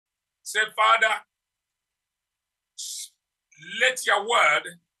Say, Father, let your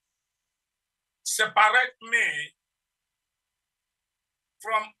word separate me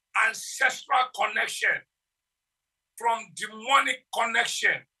from ancestral connection, from demonic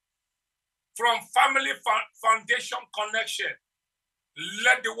connection, from family foundation connection.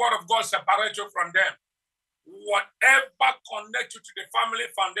 Let the word of God separate you from them. Whatever connects you to the family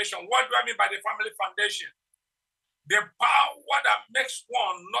foundation. What do I mean by the family foundation? The power that makes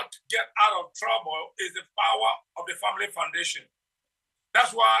one not get out of trouble is the power of the family foundation.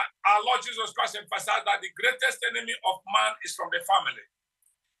 That's why our Lord Jesus Christ emphasized that the greatest enemy of man is from the family.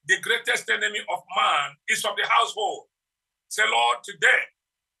 The greatest enemy of man is from the household. Say, Lord, today,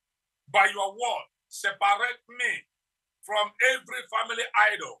 by your word, separate me from every family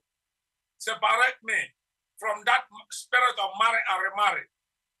idol. Separate me from that spirit of marry and remarry.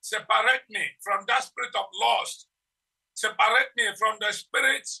 Separate me from that spirit of lust. Separate me from the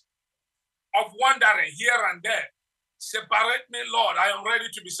spirits of wandering here and there. Separate me, Lord. I am ready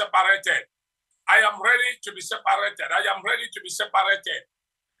to be separated. I am ready to be separated. I am ready to be separated.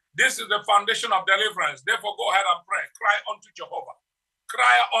 This is the foundation of deliverance. Therefore, go ahead and pray. Cry unto Jehovah.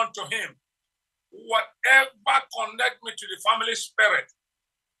 Cry unto him. Whatever connect me to the family spirit,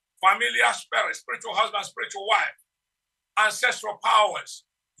 familiar spirit, spiritual husband, spiritual wife, ancestral powers,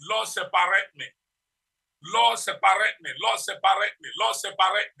 Lord, separate me. Lord, separate me. Lord, separate me. Lord,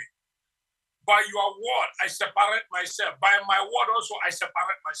 separate me. By your word, I separate myself. By my word also, I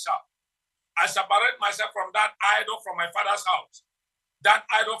separate myself. I separate myself from that idol from my father's house, that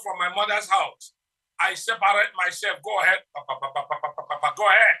idol from my mother's house. I separate myself. Go ahead. Go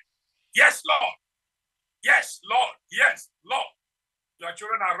ahead. Yes, Lord. Yes, Lord. Yes, Lord. Your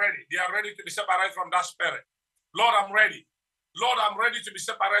children are ready. They are ready to be separated from that spirit. Lord, I'm ready. Lord, I'm ready to be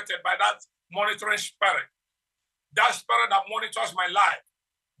separated by that monitoring spirit. That spirit that monitors my life.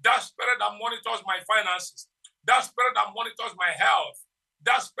 That spirit that monitors my finances. That spirit that monitors my health.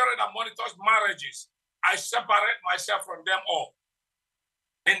 That spirit that monitors marriages. I separate myself from them all.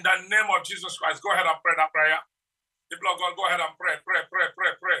 In the name of Jesus Christ, go ahead and pray that prayer. People of God, go ahead and pray, pray, pray,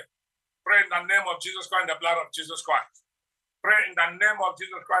 pray, pray. Pray in the name of Jesus Christ and the blood of Jesus Christ. Pray in the name of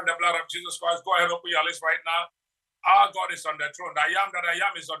Jesus Christ and the blood of Jesus Christ. Go ahead and open your list right now. Our God is on the throne. The I am that I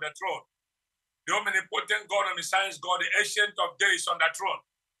am is on the throne. The omnipotent God and the science God, the ancient of days on the throne.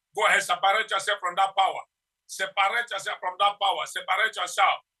 Go ahead, separate yourself from that power. Separate yourself from that power. Separate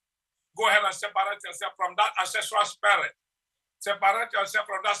yourself. Go ahead and separate yourself from that ancestral spirit. Separate yourself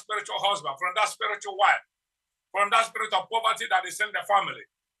from that spiritual husband, from that spiritual wife, from that spirit of poverty that is in the family.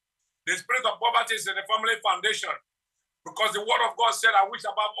 The spirit of poverty is in the family foundation because the word of God said, I wish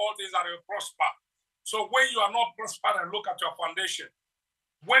above all things that you prosper. So when you are not prospered, look at your foundation.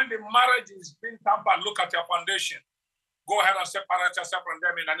 When the marriage is being tampered, look at your foundation. Go ahead and separate yourself from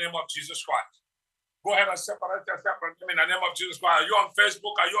them in the name of Jesus Christ. Go ahead and separate yourself from them in the name of Jesus Christ. Are you on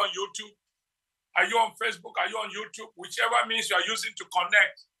Facebook? Are you on YouTube? Are you on Facebook? Are you on YouTube? Whichever means you are using to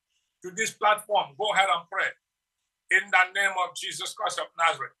connect to this platform, go ahead and pray. In the name of Jesus Christ of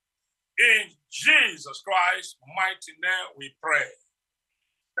Nazareth. In Jesus Christ's mighty name we pray.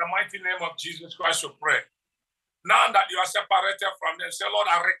 The mighty name of Jesus Christ we pray. Now that you are separated from them, say,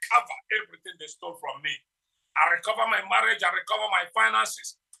 Lord, I recover everything they stole from me. I recover my marriage. I recover my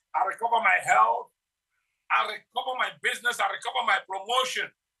finances. I recover my health. I recover my business. I recover my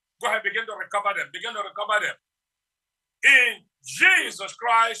promotion. Go ahead, begin to recover them. Begin to recover them. In Jesus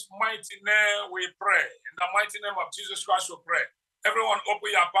Christ's mighty name we pray. In the mighty name of Jesus Christ we pray. Everyone open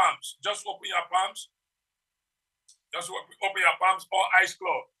your palms. Just open your palms. Just open your palms, all eyes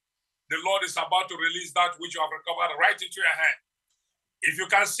closed. The Lord is about to release that which you have recovered right into your hand. If you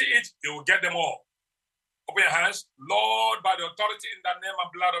can see it, you will get them all. Open your hands. Lord, by the authority in the name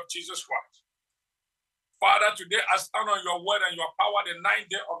and blood of Jesus Christ. Father, today I stand on your word and your power the 9th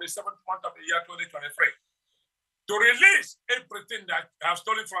day of the 7th month of the year 2023. To release everything that you have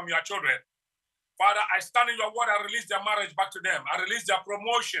stolen from your children. Father, I stand in your word and release their marriage back to them. I release their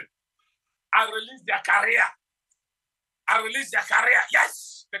promotion. I release their career. I release their career.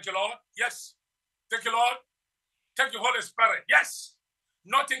 Yes. Thank you, Lord. Yes. Thank you, Lord. Thank you, Holy Spirit. Yes.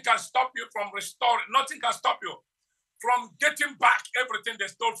 Nothing can stop you from restoring. Nothing can stop you from getting back everything they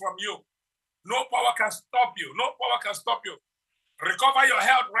stole from you. No power can stop you. No power can stop you. Recover your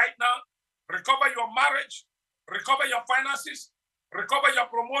health right now. Recover your marriage. Recover your finances. Recover your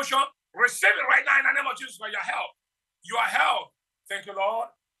promotion. Receive it right now in the name of Jesus for your health. Your health. Thank you, Lord.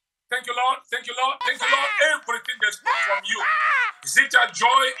 Thank you, Lord. Thank you, Lord. Thank you, Lord. Everything they stole from you. Is it your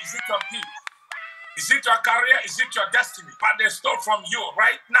joy? Is it your peace? Is it your career? Is it your destiny? But they stole from you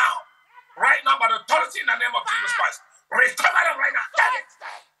right now. Right now, by the authority in the name of Jesus Christ. Recover them right now. Take it.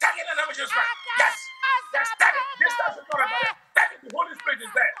 Take it in the name of Jesus Christ. Yes. Yes, take it. Distance is not a barrier. Take it. The Holy Spirit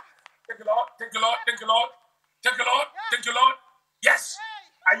is there. Thank you, Lord. Thank you, Lord. Thank you, Lord. Thank you, Lord. Thank you, Lord. Yes.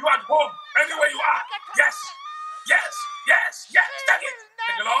 Are you at home? Anywhere you are. Yes. Yes. Yes. Yes. Take it.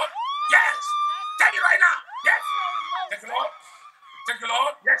 Thank you, Lord. Yes. Take it right now. Yes. Thank you, Lord. Thank you,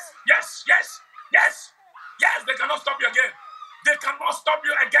 Lord. Yes. Yes. Yes. Yes. Yes. They cannot stop you again. They cannot stop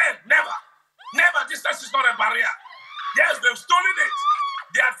you again. Never. Never. Distance is not a barrier. Yes, they've stolen it.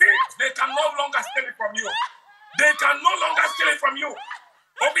 They are thieves. They can no longer steal it from you. They can no longer steal it from you.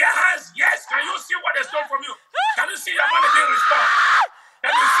 Open your hands. Yes. Can you see what they stole from you? Can you see your money being restored?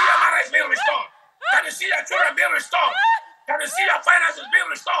 Can you see your marriage being restored? Can you see your children being restored? Can you see your finances being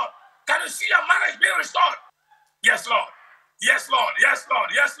restored? Can you see your marriage being restored? Yes, Lord. Yes, Lord. Yes,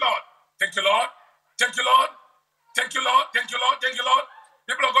 Lord. Yes, Lord. Thank you, Lord. Thank you, Lord. Thank you, Lord. Thank you, Lord. Thank you, Lord.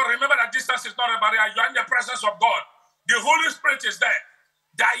 People of God, remember that distance is not a barrier. You are in the presence of God. The Holy Spirit is there.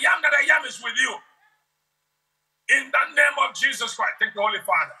 The I am that I am is with you. In the name of Jesus Christ. Thank you, Holy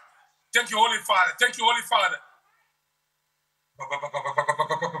Father. Thank you, Holy Father. Thank you, Holy Father.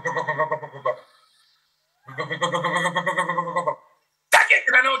 Take it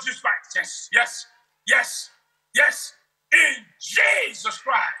in the name of Jesus Christ. Yes, yes, yes, yes. In Jesus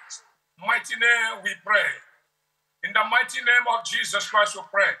Christ, mighty name we pray. In the mighty name of Jesus Christ we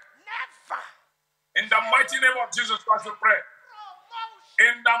pray. Never. In the mighty name of Jesus Christ we pray.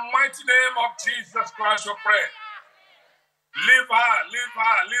 In the mighty name of Jesus Christ we pray. Leave her, leave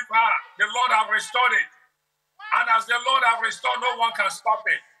her, leave her. The Lord have restored it. And as the Lord have restored, no one can stop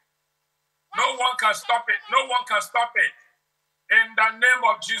it. No one can stop it. No one can stop it. In the name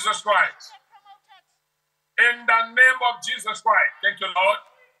of Jesus Christ. In the name of Jesus Christ. Thank you, Lord.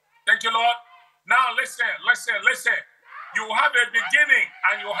 Thank you, Lord. Now listen, listen, listen. You have a beginning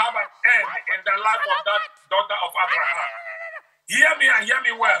and you have an end in the life of that daughter of Abraham. Hear me and hear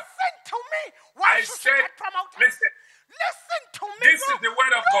me well. Listen to me. Why I said, listen. Listen to me. This is the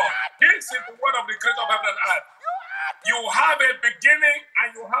word of God. This is the word of the creator of heaven and earth. You have a beginning and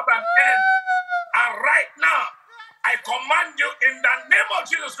you have an end. And right now, I command you in the name of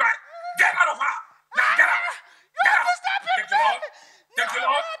Jesus Christ, get out of her. Now get out. Get out. Thank you, Lord. Thank you,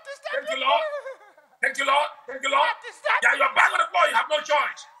 Lord. Thank you, Lord. Thank you, Lord. Thank you, Lord. Yeah, you're back on the floor. You have no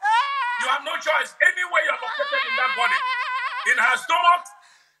choice. You have no choice. Anywhere you're located in that body, in her stomach,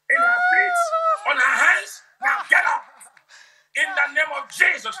 in her feet, on her hands, now get up. In the name of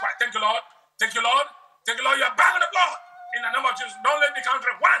Jesus Christ. Thank you, Lord. Thank you, Lord. Thank you, Lord. You're back on the floor. In the name of Jesus. Don't let me count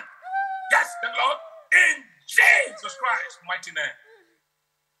it. One. Yes, thank you, Lord. In Jesus Christ's mighty name.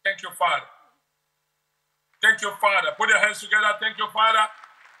 Thank you, Father. Thank you, Father. Put your hands together. Thank you, Father.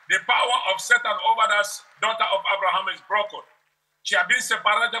 The power of Satan over that daughter of Abraham is broken. She has been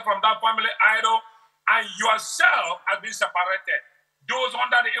separated from that family idol, and yourself has been separated. Those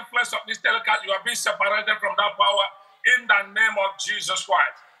under the influence of this telecast, you have been separated from that power in the name of Jesus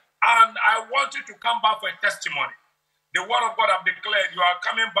Christ. And I want you to come back for a testimony. The word of God have declared you are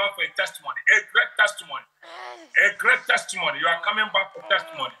coming back for a testimony, a great testimony, a great testimony. You are coming back for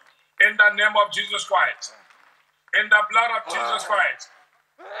testimony in the name of Jesus Christ, in the blood of Jesus Christ.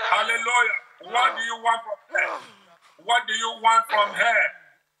 Hallelujah. What do you want from her? What do you want from her?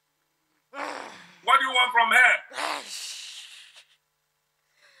 What do you want from her?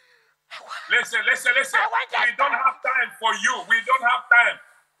 Listen, listen, listen. We don't have time for you. We don't have time.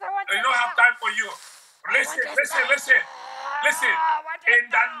 We don't have time for you. Listen, listen, listen. Listen. In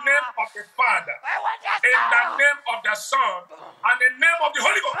the name of the Father, in the name of the Son, and the name of the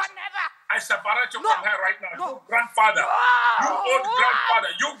Holy Ghost, I separate you from her right now. You grandfather, you old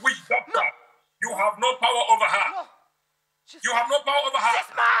grandfather, you witch doctor, you have no power over her. You have no power over her.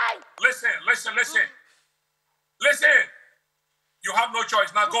 Listen, listen, listen. Listen. You have no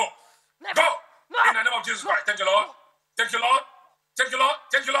choice. Now go. Go. In the name of Jesus Christ. Thank you, Lord. Thank you, Lord. Thank you, Lord.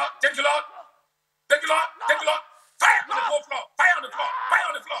 Thank you, Lord. Thank you, Lord. Thank you, Lord. Thank you, Lord. Fire on the floor. Fire on the floor. Fire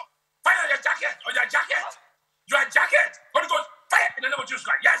on the floor. Fire on your jacket. On your jacket. Your jacket. Holy Ghost. Fire in the name of Jesus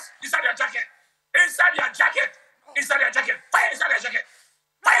Christ. Yes. Inside your jacket. Inside your jacket. Inside your jacket. Fire inside your jacket.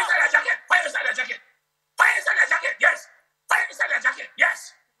 Fire inside your jacket. Fire inside your jacket. Fire inside your jacket. Yes. Fire inside your jacket.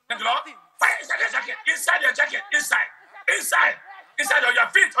 Yes. Thank you, Lord. Fire inside your jacket. Inside your jacket. Inside. Inside. Inside on your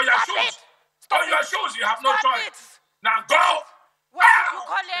feet. On your shoes. On your shoes. You have no choice. Now go. Why did you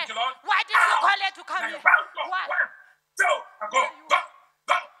call it? Thank you, Lord. Why did you call it to come now here? Why? 1, 2, now go. Go.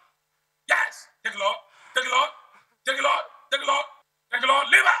 Go. Yes. Thank you, Lord. Thank you, Lord. Thank you, Lord. Thank you, Lord. Thank you, Lord.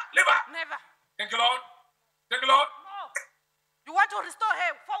 Leave her. Leave her. Never. Thank you, Lord. Thank you, Lord. No. You want to restore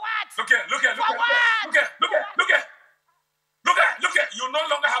her. For what? Look here. Look here. Look For here. what? Look here. Look here. Look here. Look here. Look here. You no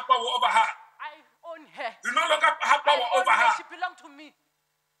longer have power over her. I own her. You no longer have power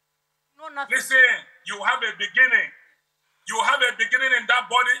nothing. Listen, you have a beginning. You have a beginning in that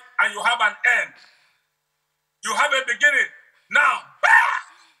body and you have an end. You have a beginning. Now, back.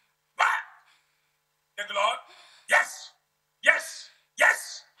 Thank the Lord. Yes. Yes.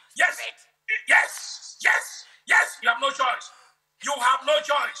 Yes. Yes. Yes. Yes. Yes. You have no choice. You have no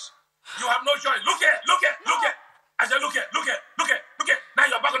choice. You have no choice. Look at. I said, look at. Now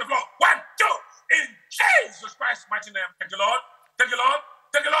you're back on the floor. 1, 2. In Jesus Christ's mighty name. Thank you, Lord. Thank you, Lord.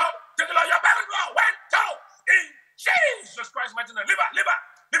 Thank you, Lord. Thank you, Lord. You're back on the floor. 1, 2. In Jesus Christ's mighty name. Live.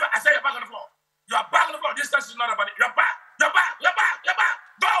 I say you're back on the floor. You are back on the floor. This is not about it. You're back.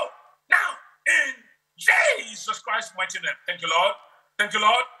 Go. Now, in Jesus Christ's mighty name. Thank you, Lord. Thank you,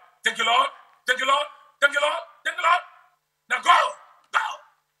 Lord. Thank you, Lord. Thank you, Lord. Thank you, Lord. Thank you, Lord. Now go.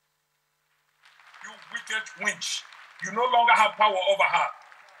 You wicked witch. You no longer have power over her.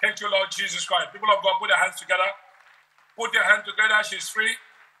 Thank you, Lord Jesus Christ. People of God, put their hands together. Put their hands together. She's free.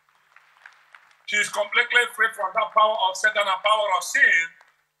 She's completely free from that power of Satan and power of sin.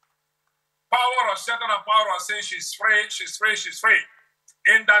 Power of Satan and power of sin. She's free.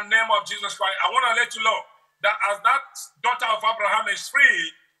 In the name of Jesus Christ, I want to let you know that as that daughter of Abraham is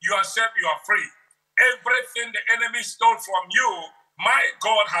free, you are saved, you are free. Everything the enemy stole from you, my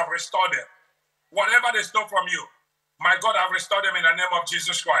God have restored them. Whatever they stole from you, my God have restored them in the name of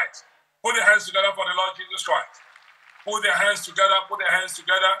Jesus Christ. Put your hands together for the Lord Jesus Christ. Put their hands together.